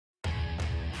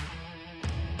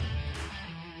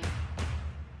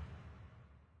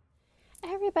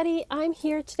Hi everybody, I'm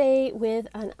here today with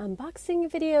an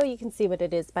unboxing video. You can see what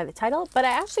it is by the title, but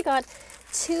I actually got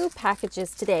two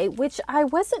packages today, which I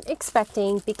wasn't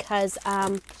expecting because,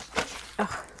 I'm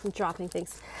dropping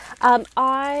things.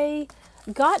 I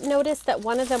got notice that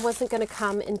one of them wasn't going to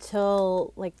come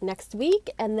until like next week,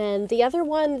 and then the other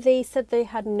one, they said they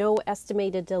had no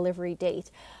estimated delivery date.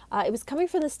 It was coming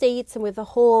from the States, and with the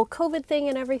whole COVID thing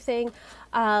and everything,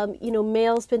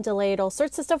 mail's been delayed, all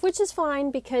sorts of stuff, which is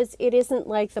fine because it isn't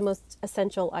like the most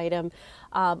essential item.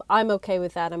 I'm okay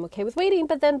with that. I'm okay with waiting,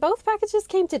 but then both packages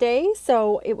came today,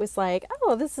 so it was like,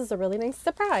 oh, this is a really nice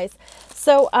surprise.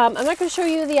 So I'm not going to show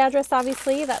you the address,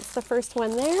 obviously. That's the first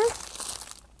one there.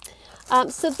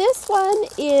 So this one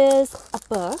is a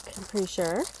book, I'm pretty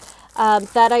sure,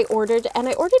 that I ordered. And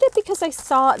I ordered it because I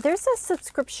saw there's a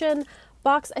subscription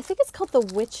box. I think it's called the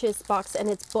Witches box, and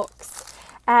it's books.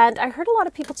 And I heard a lot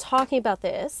of people talking about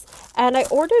this. And I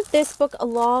ordered this book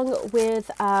along with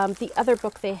the other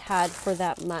book they had for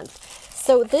that month.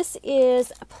 So this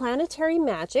is Planetary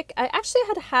Magic. I actually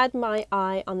had my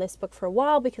eye on this book for a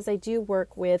while because I do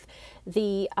work with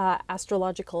the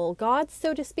astrological gods,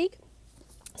 so to speak.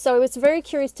 So I was very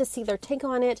curious to see their take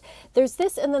on it. There's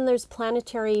this, and then there's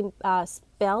planetary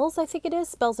spells, I think it is,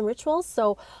 spells and rituals.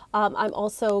 So I'm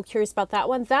also curious about that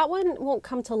one. That one won't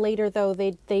come till later, though.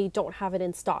 They don't have it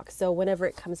in stock, so whenever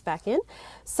it comes back in.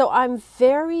 So I'm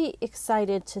very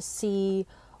excited to see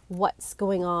what's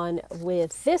going on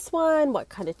with this one, what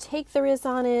kind of take there is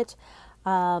on it.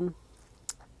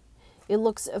 It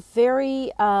looks very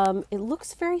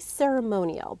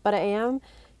ceremonial, but I am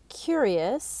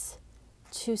curious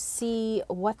to see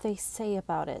what they say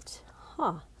about it.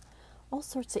 All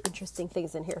sorts of interesting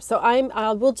things in here. So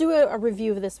we'll do a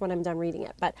review of this when I'm done reading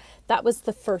it, but that was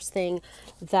the first thing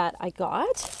that I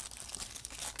got.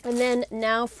 And then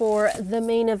now for the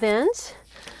main event,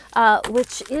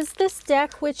 which is this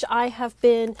deck, which I have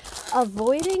been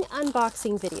avoiding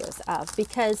unboxing videos of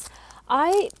because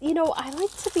I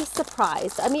like to be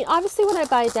surprised. I mean, obviously when I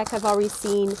buy a deck, I've already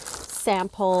seen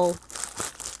sample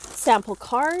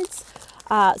cards.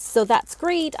 So that's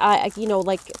great. I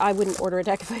wouldn't order a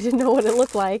deck if I didn't know what it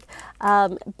looked like.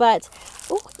 But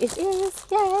it is,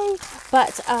 yay!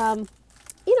 But I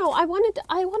want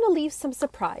to leave some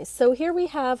surprise. So here we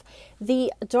have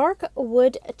the Dark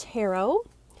Wood Tarot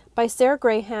by Sarah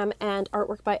Graham and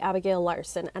artwork by Abigail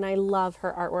Larson. And I love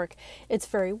her artwork. It's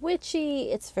very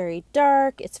witchy, it's very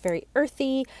dark, it's very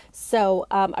earthy. So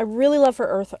I really love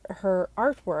her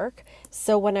artwork.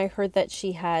 So when I heard that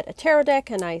she had a tarot deck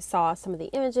and I saw some of the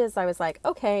images, I was like,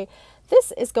 okay,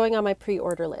 this is going on my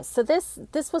pre-order list. So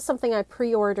this was something I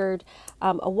pre-ordered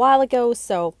a while ago.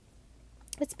 So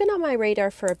it's been on my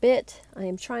radar for a bit. I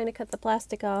am trying to cut the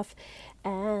plastic off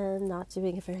and not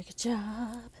doing a very good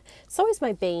job. It's always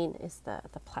my bane is the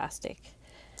plastic.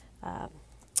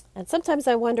 And sometimes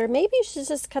I wonder, maybe you should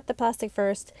just cut the plastic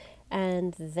first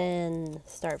and then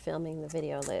start filming the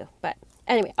video, Lou. But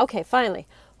anyway, okay, finally,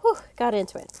 got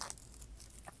into it.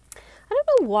 I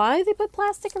don't know why they put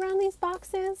plastic around these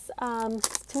boxes.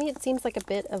 To me, it seems like a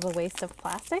bit of a waste of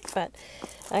plastic, but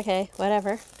okay,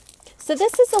 whatever. So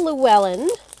this is a Llewellyn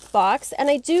box, and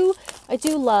I do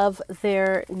love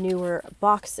their newer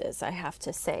boxes, I have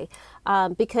to say,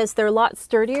 because they're a lot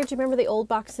sturdier. Do you remember the old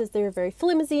boxes? They were very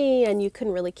flimsy and you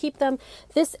couldn't really keep them.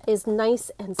 This is nice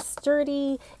and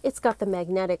sturdy. It's got the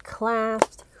magnetic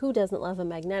clasp. Who doesn't love a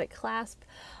magnetic clasp?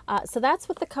 So that's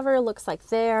what the cover looks like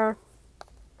there.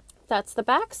 That's the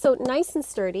back, so nice and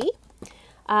sturdy.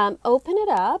 Open it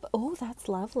up. Oh, that's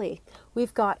lovely.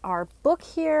 We've got our book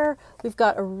here. We've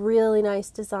got a really nice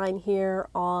design here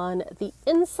on the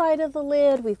inside of the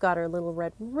lid. We've got our little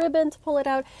red ribbon to pull it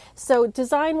out. So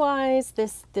design-wise,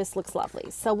 this looks lovely.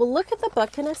 So we'll look at the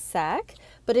book in a sec,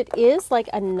 but it is like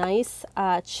a nice,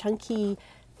 chunky,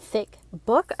 thick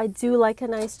book. I do like a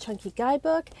nice chunky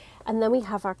guidebook. And then we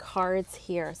have our cards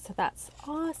here. So that's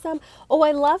awesome. Oh,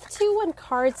 I love too when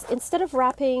cards, instead of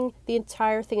wrapping the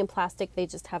entire thing in plastic, they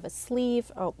just have a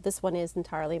sleeve. Oh, this one is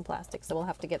entirely in plastic, so we'll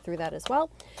have to get through that as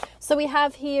well. So we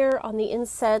have here on the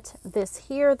inset, this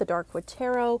here, the Darkwood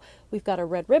Tarot. We've got a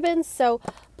red ribbon. So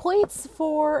points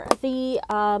for the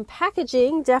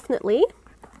packaging, definitely.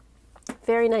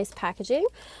 Very nice packaging.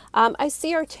 I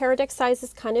see our tarot deck size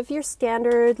is kind of your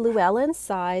standard Llewellyn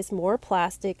size, more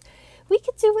plastic. We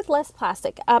could do with less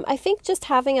plastic. I think just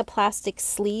having a plastic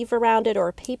sleeve around it or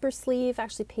a paper sleeve,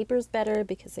 actually paper's better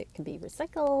because it can be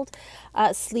recycled.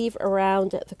 Sleeve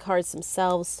around the cards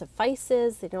themselves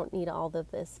suffices. They don't need all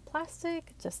of this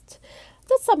plastic. Just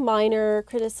that's a minor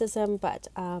criticism, but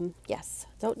yes,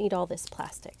 don't need all this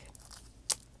plastic.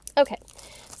 Okay,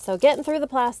 so getting through the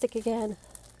plastic again.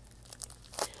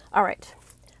 All right.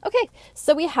 Okay,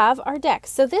 so we have our deck.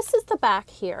 So this is the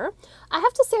back here. I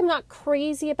have to say I'm not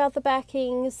crazy about the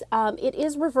backings. It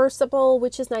is reversible,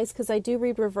 which is nice because I do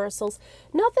read reversals.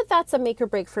 Not that that's a make or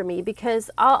break for me, because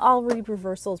I'll read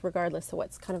reversals regardless of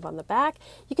what's kind of on the back.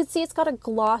 You can see it's got a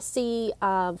glossy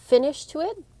finish to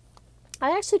it.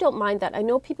 I actually don't mind that. I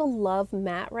know people love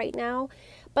matte right now,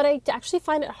 but I actually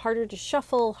find it harder to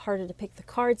shuffle, harder to pick the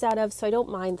cards out of, so I don't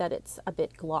mind that it's a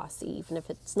bit glossy, even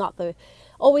if it's not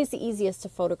always the easiest to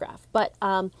photograph. But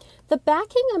the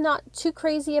backing I'm not too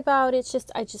crazy about. It's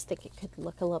just, I just think it could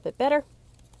look a little bit better.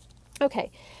 Okay,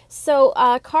 so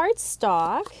card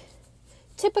stock.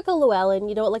 Typical Llewellyn,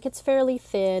 you know, like it's fairly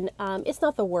thin. It's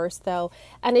not the worst though,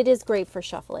 and it is great for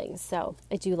shuffling, so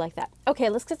I do like that. Okay,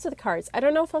 let's get to the cards. I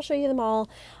don't know if I'll show you them all.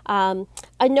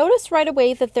 I noticed right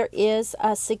away that there is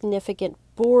a significant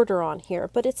border on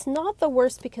here, but it's not the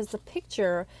worst because the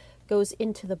picture goes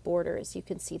into the border, as you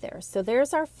can see there. So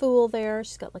there's our Fool there.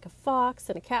 She's got like a fox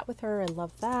and a cat with her. I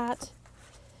love that.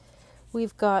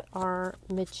 We've got our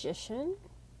Magician.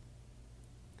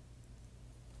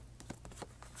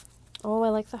 Oh, I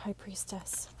like the High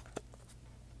Priestess.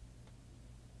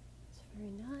 It's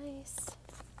very nice.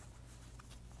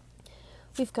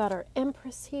 We've got our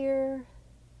Empress here.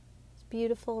 It's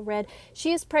beautiful, red.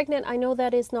 She is pregnant. I know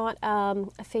that is not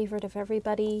a favorite of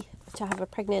everybody to have a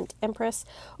pregnant Empress.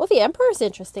 Oh, the Emperor is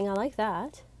interesting. I like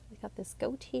that. We got this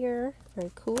goat here.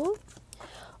 Very cool.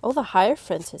 Oh, the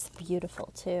Hierophant is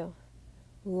beautiful too.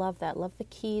 Love that. Love the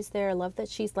keys there. Love that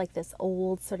she's like this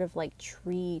old sort of like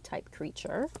tree type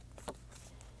creature.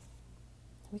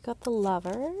 We got the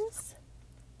Lovers.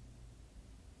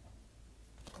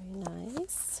 Very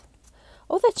nice.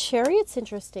 Oh, the Chariot's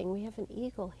interesting. We have an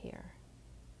eagle here.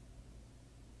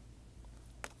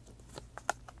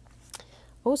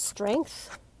 Oh,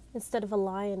 Strength. Instead of a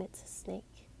lion, it's a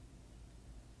snake.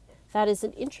 That is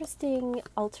an interesting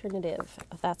alternative,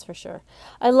 that's for sure.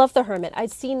 I love the Hermit. I'd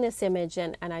seen this image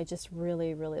and I just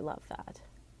really, really love that.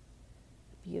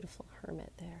 Beautiful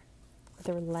Hermit there.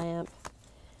 Their lamp.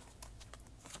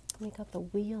 We got the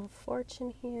Wheel of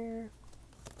Fortune here.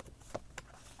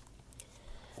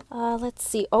 Let's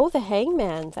see. Oh, the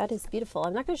Hangman. That is beautiful.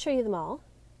 I'm not going to show you them all.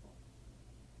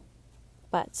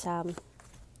 But,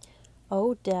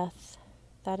 oh, Death.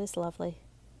 That is lovely.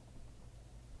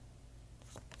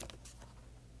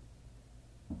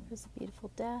 There's a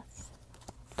beautiful Death.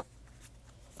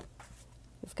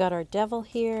 We've got our Devil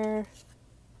here.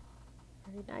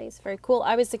 Very nice. Very cool.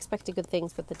 I was expecting good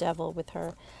things with the Devil with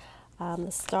her.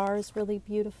 The Star is really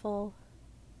beautiful.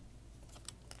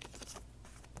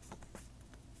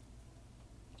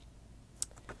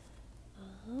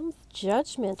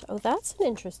 Judgment. Oh, that's an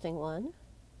interesting one.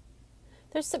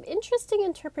 There's some interesting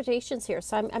interpretations here,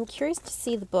 so I'm curious to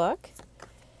see the book.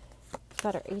 We've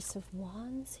got our Ace of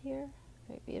Wands here.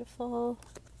 Very beautiful.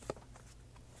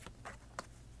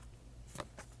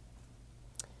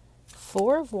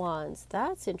 Four of Wands.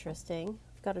 That's interesting.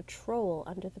 We've got a Troll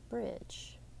under the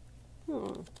bridge.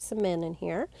 Some men in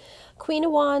here. Queen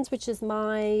of Wands, which is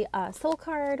my soul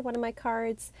card, one of my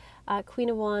cards. Queen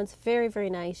of Wands, very, very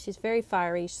nice. She's very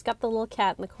fiery. She's got the little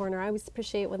cat in the corner. I always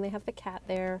appreciate when they have the cat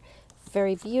there.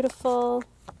 Very beautiful.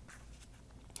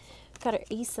 Got our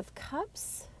Ace of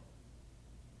Cups.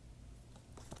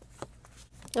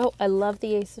 Oh, I love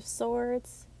the Ace of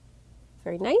Swords.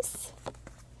 Very nice.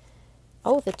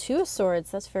 Oh, the Two of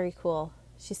Swords. That's very cool.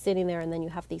 She's sitting there and then you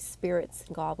have these spirits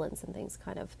and goblins and things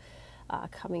kind of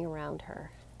coming around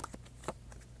her.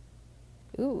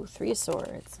 Ooh, Three of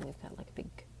Swords. And we've got like a big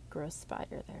gross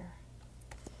spider there.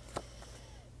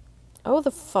 Oh,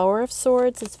 the Four of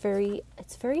Swords is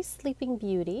it's very Sleeping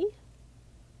Beauty.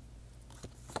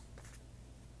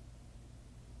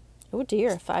 Oh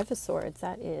dear, Five of Swords.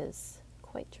 That is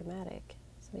quite dramatic.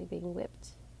 Somebody being whipped.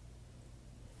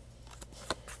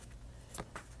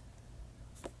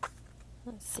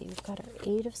 Let's see, we've got our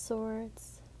Eight of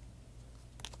Swords.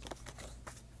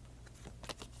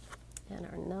 And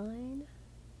our 9.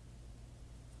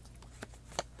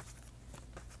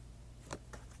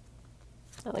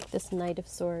 I like this Knight of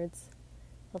Swords.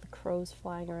 All the crows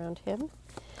flying around him.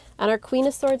 And our Queen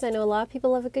of Swords. I know a lot of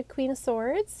people love a good Queen of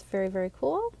Swords. Very, very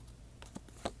cool.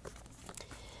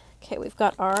 Okay, we've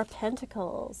got our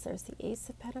Pentacles. There's the Ace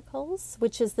of Pentacles,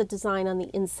 which is the design on the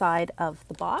inside of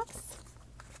the box.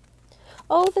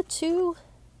 Oh, the two.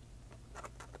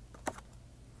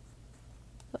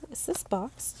 Oh, is this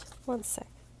boxed? One sec.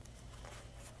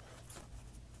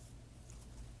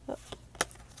 Oh.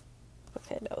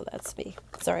 Okay, no, that's me.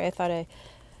 Sorry, I thought I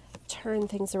turned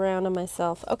things around on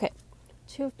myself. Okay,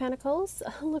 Two of Pentacles.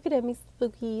 Look at him,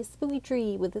 he's spooky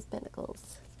tree with his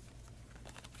pentacles.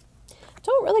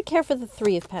 Don't really care for the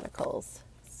Three of Pentacles.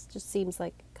 It just seems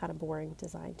like kind of boring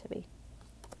design to me.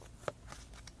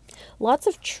 Lots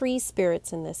of tree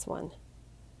spirits in this one.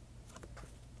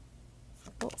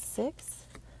 Oh, 6.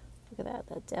 Look at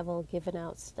that, the devil giving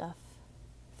out stuff.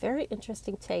 Very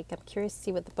interesting take. I'm curious to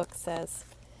see what the book says.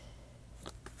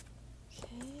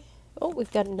 Okay. Oh,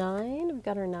 we've got 9. We've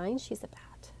got our 9. She's a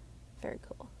bat. Very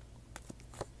cool.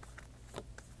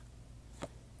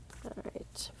 All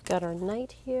right. We've got our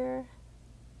knight here.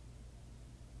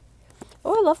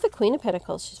 Oh, I love the Queen of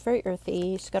Pentacles. She's very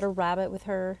earthy. She's got a rabbit with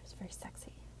her. It's very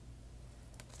sexy.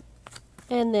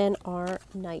 And then our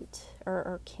knight, or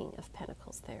our King of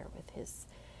Pentacles there with his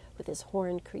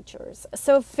horned creatures.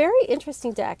 So very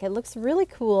interesting deck. It looks really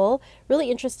cool, really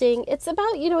interesting. It's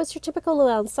about, you know, it's your typical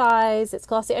Llewellyn size. It's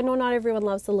glossy. I know not everyone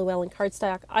loves the Llewellyn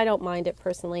cardstock. I don't mind it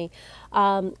personally.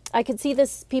 I could see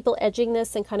this, people edging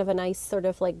this in kind of a nice sort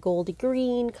of like goldy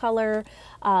green color.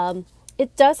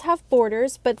 It does have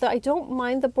borders, but I don't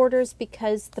mind the borders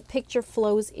because the picture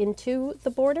flows into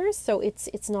the borders, so it's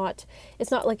not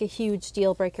like a huge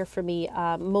deal breaker for me.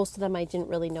 Most of them I didn't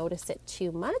really notice it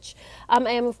too much. I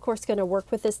am of course going to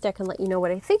work with this deck and let you know what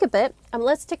I think of it.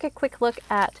 Let's take a quick look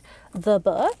at the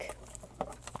book.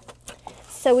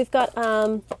 So we've got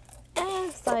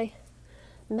I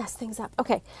mess things up.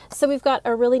 Okay, so we've got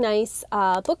a really nice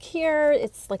book here.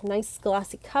 It's like nice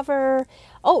glossy cover.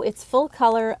 Oh, it's full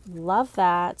color. Love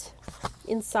that.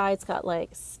 Inside's got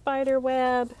like spider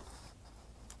web.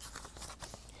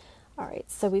 All right,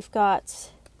 so we've got,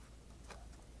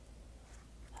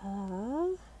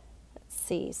 let's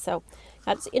see. So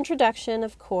that's introduction,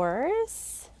 of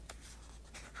course.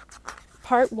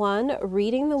 Part 1,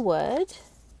 Reading the Wood.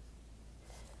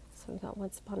 So we got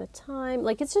Once Upon a Time.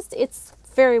 Like it's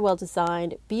very well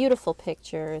designed, beautiful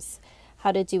pictures,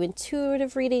 how to do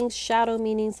intuitive readings, shadow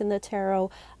meanings in the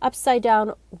tarot, upside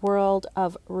down world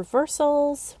of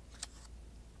reversals.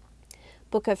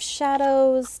 Book of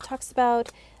Shadows talks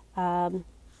about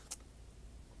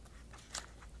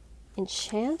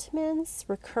enchantments,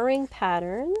 recurring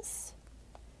patterns,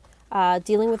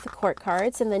 dealing with the court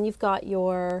cards, and then you've got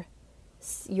your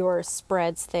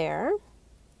spreads there.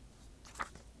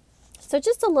 So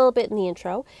just a little bit in the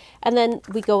intro, and then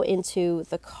we go into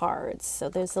the cards. So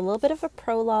there's a little bit of a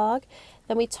prologue.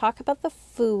 Then we talk about the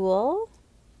Fool.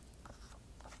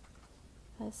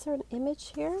 Is there an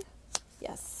image here?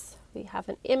 Yes, we have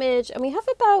an image, and we have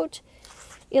about,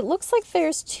 it looks like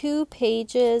there's 2 or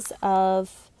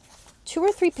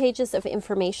 3 pages of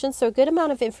information, so a good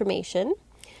amount of information.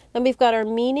 Then we've got our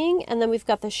meaning, and then we've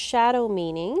got the shadow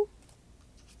meaning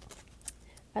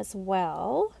as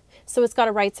well. So it's got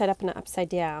a right side up and an upside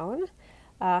down.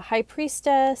 High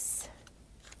Priestess,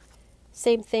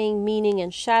 same thing, meaning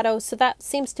and shadow. So that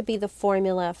seems to be the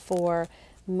formula for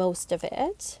most of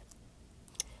it.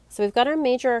 So we've got our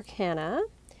major arcana,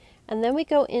 and then we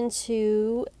go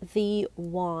into the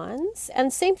wands.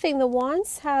 And same thing, the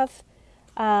wands have,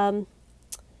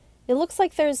 it looks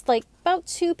like there's like about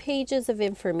 2 pages of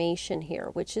information here,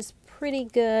 which is pretty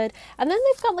good. And then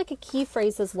they've got like a key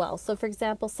phrase as well. So for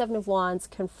example, 7 of Wands,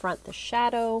 confront the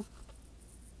shadow.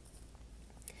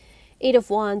 8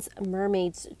 of Wands,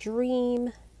 mermaid's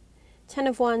dream. 10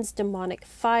 of Wands, demonic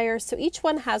fire. So each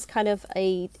one has kind of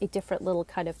a different little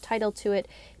kind of title to it.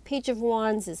 Page of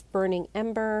Wands is burning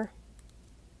ember.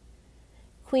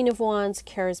 Queen of Wands,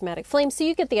 charismatic flame. So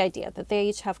you get the idea that they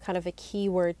each have kind of a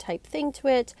keyword type thing to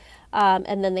it.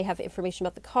 And then they have information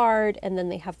about the card, and then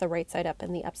they have the right side up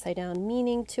and the upside down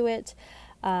meaning to it.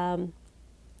 And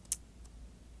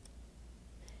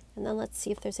then let's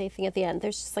see if there's anything at the end.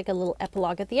 There's just like a little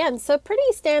epilogue at the end. So pretty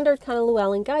standard kind of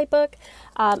Llewellyn guidebook.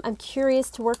 I'm curious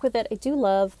to work with it. I do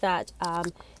love that,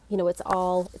 you know, it's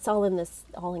all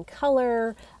in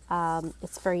color.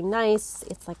 It's very nice.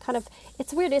 It's like kind of,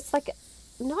 it's weird. It's like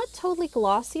not totally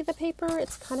glossy, the paper.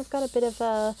 It's kind of got a bit of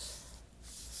a,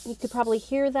 you could probably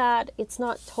hear that. It's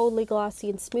not totally glossy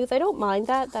and smooth. I don't mind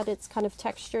that it's kind of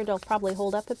textured. It'll probably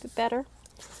hold up a bit better.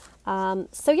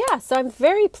 So yeah, so I'm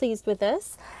very pleased with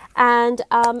this. And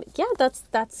yeah,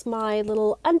 that's my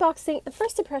little unboxing and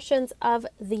first impressions of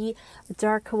the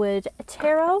Darkwood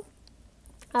Tarot.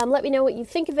 Let me know what you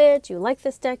think of it. Do you like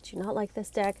this deck? Do you not like this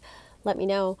deck? Let me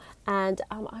know. And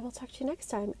I will talk to you next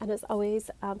time. And as always,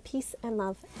 peace and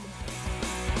love.